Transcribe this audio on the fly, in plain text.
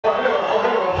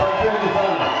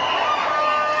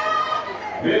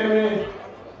Mimi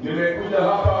nimekuja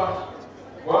hapa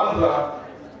kwanza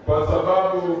kwa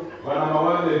sababu wana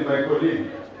Mawale is my colleague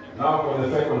now for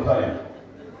the second time.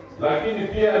 Lakini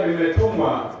pia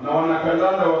nimetumwa na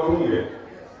wanakandanda wa bunge.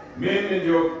 Mimi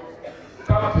ndio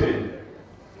captain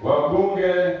wa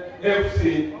bunge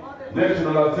FC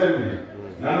National Assembly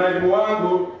na naibu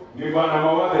wangu ni bwana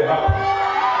Mawale hapa.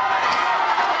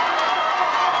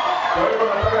 Kwa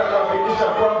hiyo nataka kuhakikisha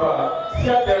kwamba si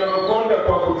ati amekonda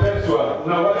kwa kuteswa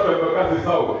na watu wa Embakasi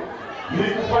South. Ni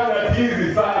kufanya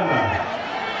tizi sana.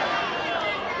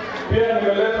 Pia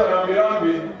nimeleta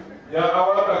rambirambi ya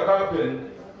our captain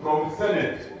from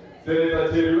Senate,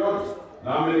 Senator Cheriot,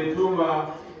 na amenituma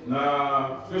na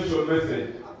special message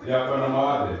ya bwana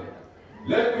Mawale.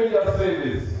 Let me just say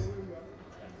this.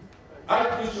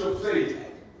 Archbishop said,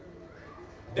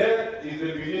 death is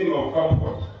the beginning of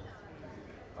comfort.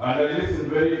 And I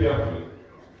listened very carefully.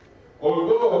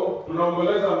 Although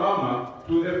tunaomboleza mama,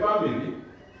 to the family,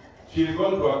 she's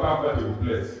gone to a comfortable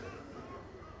place.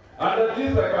 And at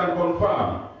least I can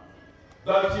confirm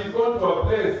that she's gone to a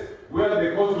place where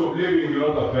the cost of living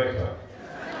will not affect her.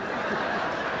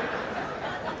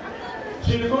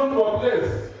 She's gone to a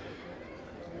place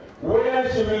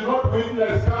where she will not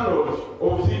witness scandals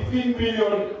of 16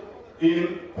 billion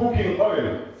in cooking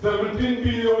oil, 17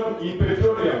 billion in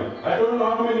petroleum. I don't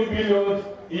know how many billions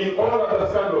in all other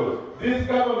scandals. This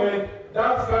government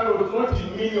does scandals not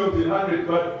in millions, in hundreds,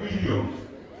 but billions.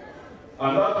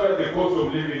 And that's where the cost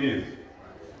of living is.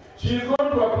 She's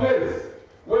gone to a place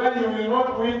where you will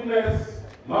not witness,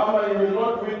 Mama, you will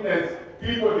not witness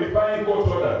people defying court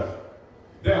orders.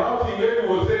 The housing levy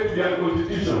was said to be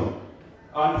unconstitutional.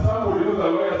 And somebody who's a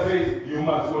lawyer says you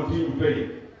must continue paying.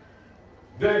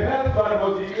 The health fund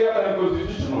was declared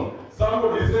unconstitutional.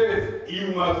 Somebody says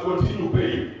you must continue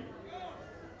paying.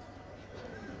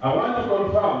 I want to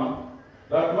confirm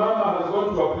that Mama has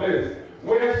gone to a place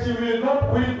where she will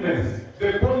not witness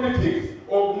the politics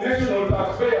of national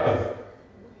taxpayers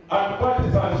and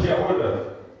partisan shareholders.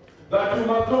 That you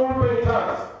must all pay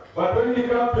tax, but when it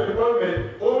comes to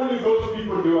employment, only those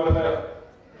people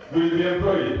will be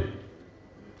employed.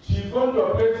 She's gone to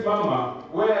a place, Mama,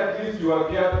 where at least you are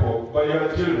cared for by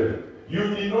your children.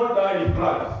 You did not die in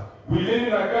floods. We live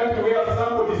in a country where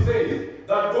somebody says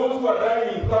that those who are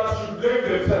dying in floods should blame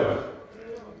themselves.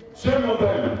 Shame on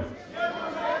them.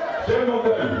 Shame on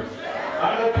them.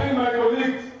 And I think my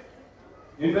colleagues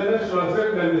in the National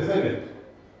Assembly and the Senate,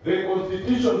 the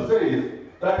Constitution says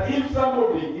that if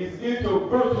somebody is guilty of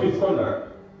gross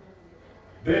misconduct,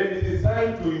 then it is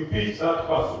time to impeach that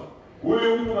person.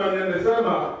 Huyu mtu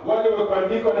anasema wale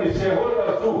wapandikwa ni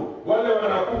shareholders tu, wale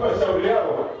wanakufa shauri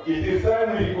yao, it is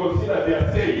time we consider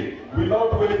their say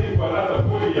without waiting for another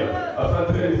 4 years.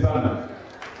 Asanteni sana.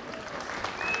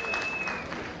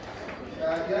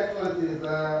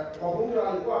 Wabunge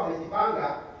walikuwa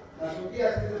wamejipanga na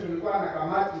tukia sisi tulikuwa na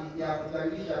kamati ya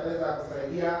kuchangisha pesa ya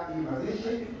kusaidia hii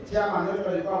mazishi. Chairman wetu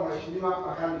alikuwa mheshimiwa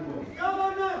Makani Moni.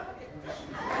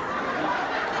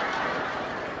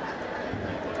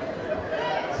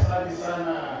 Asante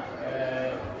sana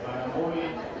Bwana Moni,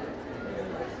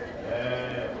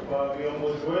 kwa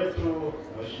viongozi wetu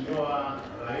Mheshimiwa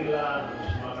Raila,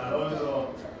 Mheshimiwa Kalonzo,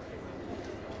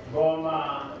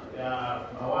 ngoma ya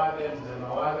Mawale, mzee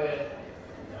Mawale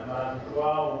na marafiki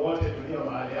wao wote tulio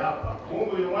mahali hapa.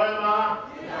 Mungu ni mwema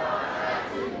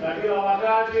na kila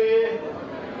wakati.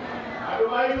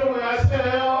 Adumaito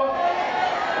mwaseo.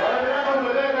 Wale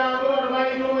mmeleka ndo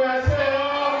adumaito mwaseo.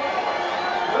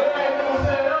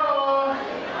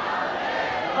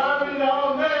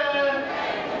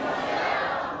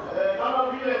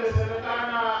 Kama vile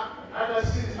imesemekana, hata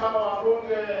sisi kama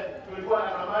wabunge tulikuwa na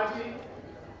kamati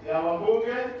ya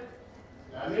wabunge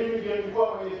na mimi ndiye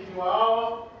nilikuwa mwenyekiti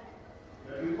wao.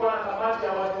 Tulikuwa na kamati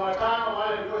ya watu watano,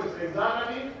 wale walikuwa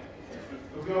executive,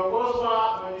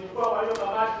 tukiongozwa mwenyekiti wa hiyo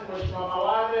kamati Mheshimiwa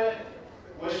Mawale,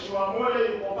 Mheshimiwa Mole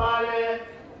yuko pale,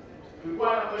 tulikuwa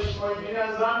na Mheshimiwa Injinia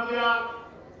Zambia.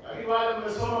 Lakini wale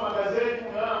mmesoma magazeti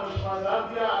mnaona Mheshimiwa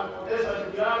Zambia amepoteza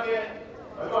ndugu yake,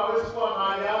 kwa hiyo hawezi kuwa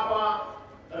mahali hapa,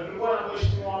 na tulikuwa na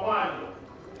Mheshimiwa Mwani.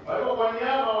 Kwa hiyo kwa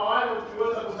niaba ya wale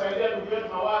tuliweza kusaidia ndugu yetu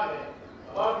Mawale,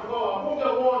 ambao tulikuwa wabunge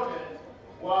wote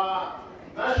wa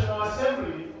National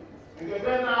Assembly,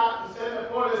 ningependa niseme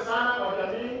pole sana kwa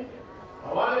jamii.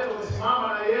 Mawale tumesimama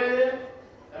na yeye,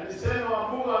 na niseme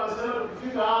wabunge wamesema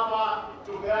tukifika hapa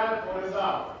tupeane pole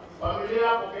zao. Familia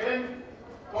pokeeni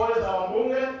pole za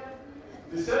wabunge.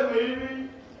 Niseme hivi,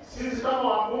 sisi kama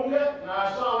wabunge na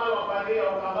hasa wale wapande ya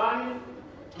Ukambani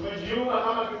tumejiunga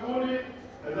kama kikundi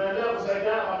na tunaendelea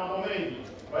kusaidiana kwa mambo mengi.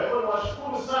 Kwa hivyo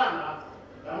niwashukuru sana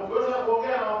na mkiweza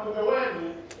kuongea na wabunge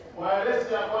wenu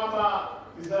waeleze ya kwamba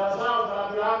wizara zao za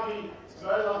rambirambi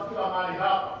zinaweza kufika mahali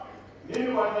hapa.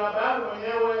 Mimi kwa niaba yangu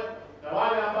mwenyewe na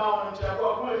wale ambao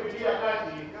wanachagua kule Kitia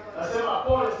Kati, nasema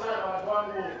pole sana watu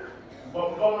wangu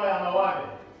Boma ya Mawale.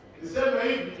 Niseme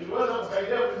hivi, tuliweza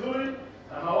kusaidia vizuri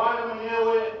na Mawale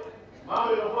mwenyewe mambo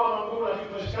yalikuwa magumu, lakini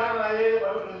tunashikana na yeye, kwa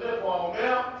hiyo tunaendelea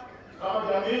kuwaombea kama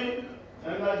jamii,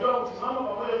 na ninajua msimamo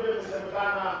pamoja vile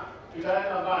imesemekana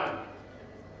tutaenda mbali.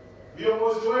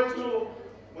 Viongozi wetu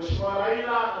Mheshimiwa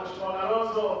Raila na Mheshimiwa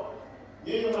Kalonzo,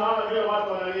 nyinyi mnaona vile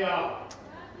watu wanalia hapa.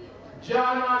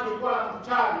 Jana tulikuwa na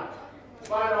mkutano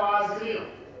upande wa Azimio,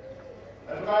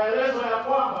 na tukaelezwa ya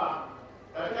kwamba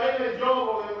katika ile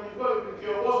jogo ilikuwa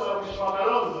ikiongozwa na Mheshimiwa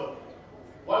Kalonzo,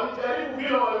 walijaribu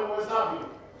vile waliwezavyo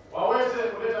waweze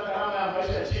kuleta gharama ya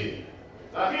maisha chini,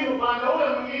 lakini upande ule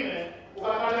mwingine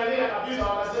ukakatalia kabisa,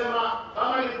 wakasema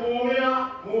kama ni kuumia,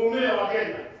 muumie wa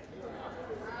Kenya.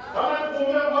 Kama ni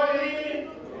kuumia kwa nini?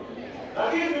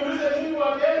 Lakini niulize nini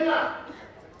wa Kenya?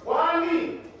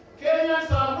 Kwani Kenyans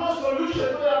have no solution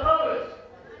to their problems.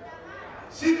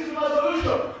 Sisi tuna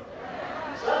solution.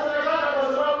 Sasa nataka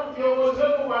kwa sababu kiongozi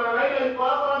wetu Bwana Raila yuko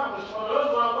hapa na Mheshimiwa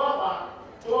Kalonzo wako hapa,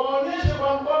 tuwaonyeshe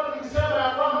kwa mkono tukisema ya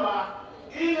kwamba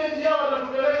ile njia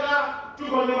watatupeleka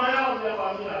tuko nyuma yao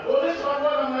mjafanyia. Tuonyeshe kwa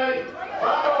mkono namna hii.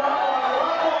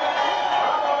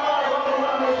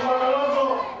 Mheshimiwa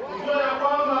Kalonzo, ndio ya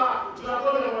kwamba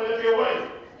tunatoa mwelekeo wetu.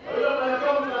 Kwa hiyo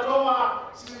tunataka tunatoa,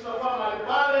 sisi tutakuwa mahali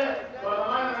pale kwa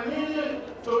maana na nyinyi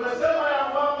tunasema ya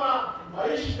kwamba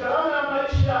gharama ya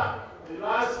maisha ni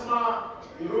lazima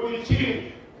irudi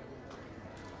chini.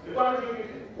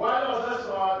 Wale wazazi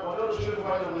wa watoto shule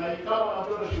kufanya namna hii, kama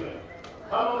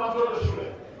wana watoto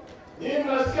shule, nyinyi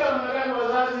mnasikia namna gani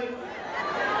wazazi?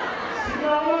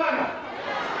 Simeongana.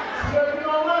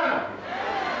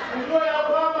 Ndio ya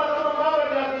kwamba kama baba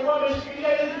ndiye angekuwa ameshikilia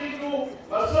hii kitu,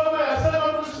 masomo ya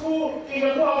secondary school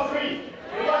ingekuwa free.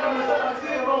 Ndio tunasema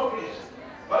zero fees.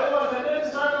 Kwa hiyo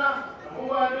asanteni sana,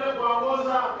 Mungu aendelee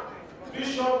kuongoza.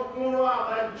 Bishop Kulwa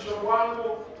ambaye bishop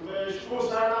wangu, tumeshukuru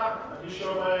sana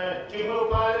Bishop Kimani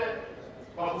pale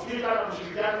kwa kufika na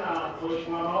kushirikiana na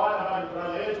Mheshimiwa Mawale ambaye ni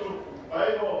brother yetu. Kwa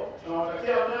hivyo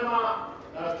tunawatakia mema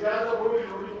na tukianza kurudi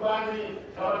nyumbani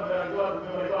kama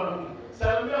tumebarikiwa na Mungu.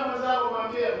 Salimia mwenzako,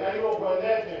 mwambie ngaiwo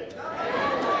kueleke.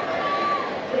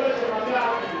 Kile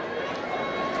chemanyari.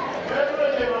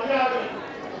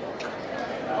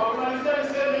 Na kwa kumalizia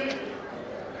niseme hivi,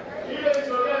 ile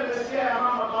historia nimesikia ya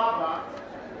mama hapa,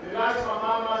 ni lazima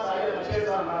mama sasa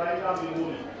anacheza na malaika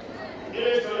mbinguni.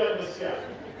 Ile historia nimesikia.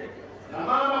 Na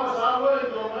mama kwa sababu wewe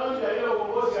ndio mmoja ile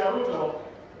uongozi ya Ruto,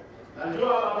 na ndio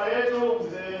baba yetu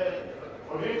mzee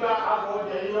Odinga hapo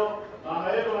hoja hiyo,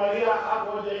 mama yetu Maria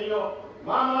hapo hoja hiyo.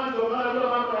 Mama ndio mmoja ndio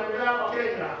mambo yanaendelea kwa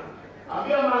Kenya.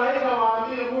 Ambia malaika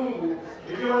waambie Mungu,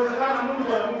 ikiwezekana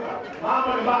Mungu amuka.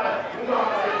 Mambo ni mbaya, Mungu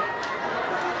awabariki.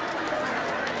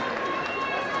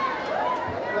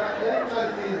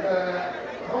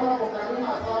 Honorable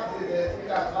Kaluma serves the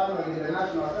Speaker's family in the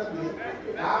National Assembly.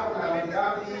 Hapo na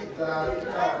rambirambi za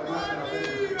Speaker of the National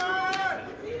Assembly.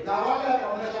 Na wale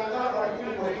wameshangaa kwa nini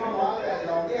Mheshimiwa wale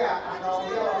akaongea wakati wa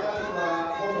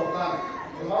vote of thanks.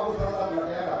 Sababu sasa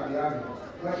tunataka rambirambi.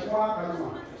 Mheshimiwa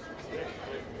Kaluma.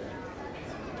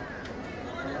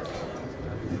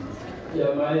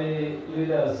 Yeah, my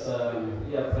leaders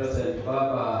here present,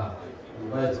 Baba and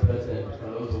Vice President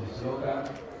Kalonzo Musyoka,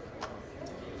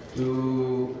 to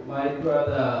my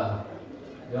brother,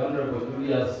 the Honorable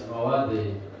Julius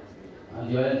Mawade,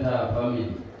 and your entire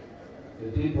family,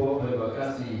 the people of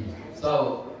Embakasi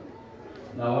South,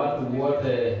 na watu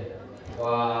wote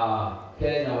wa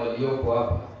Kenya walioko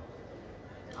hapa.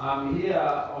 I'm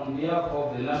here on behalf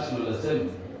of the National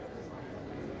Assembly,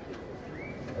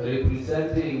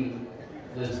 representing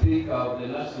the Speaker of the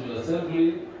National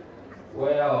Assembly,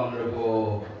 where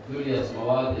Honorable Julius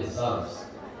Mawade serves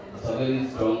as a very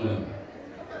strong member.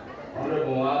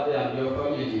 Honorable Mawade and your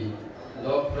family,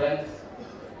 love friends,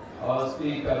 our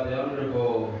Speaker, the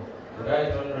Honorable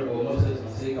Right Honorable Moses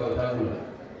Masika Wetangula,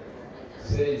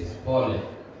 says Pole,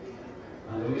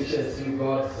 and wishes you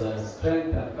God's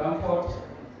strength and comfort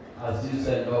as you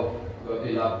send off your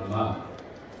beloved mom.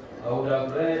 I would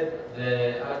have read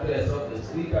the address of the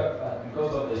Speaker, but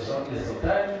because of the shortness of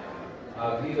time,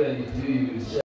 I've given it to you.